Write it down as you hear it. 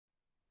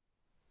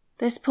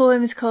This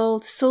poem's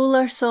called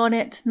Solar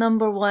Sonnet No.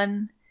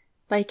 1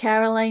 by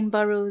Caroline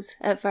Burrows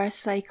at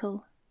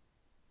VerseCycle.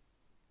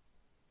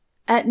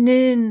 At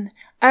noon,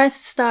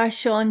 Earth's star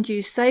shone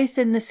due south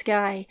in the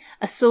sky,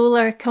 a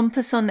solar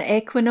compass on the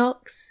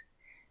equinox.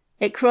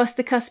 It crossed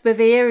the cusp of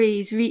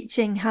Aries,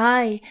 reaching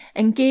high,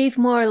 and gave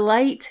more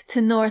light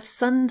to north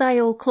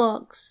sundial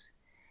clocks,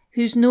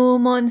 whose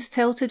gnomons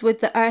tilted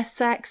with the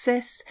Earth's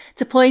axis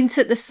to point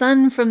at the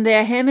sun from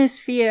their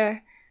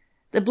hemisphere.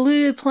 The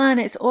blue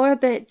planet's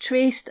orbit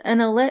traced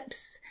an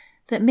ellipse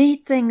that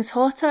made things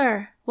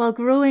hotter while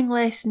growing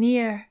less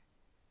near.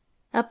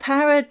 A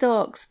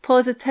paradox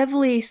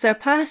positively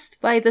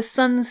surpassed by the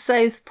sun's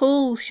south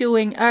pole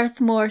showing Earth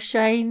more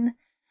shine,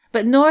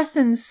 but north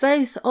and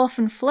south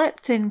often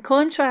flipped in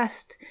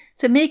contrast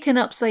to make an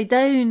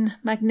upside-down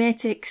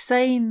magnetic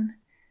sign.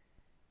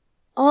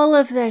 All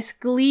of this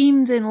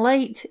gleamed in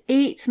light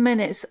 8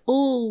 minutes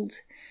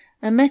old,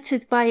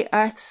 emitted by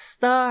Earth's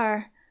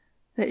star,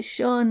 that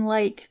shone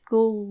like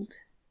gold.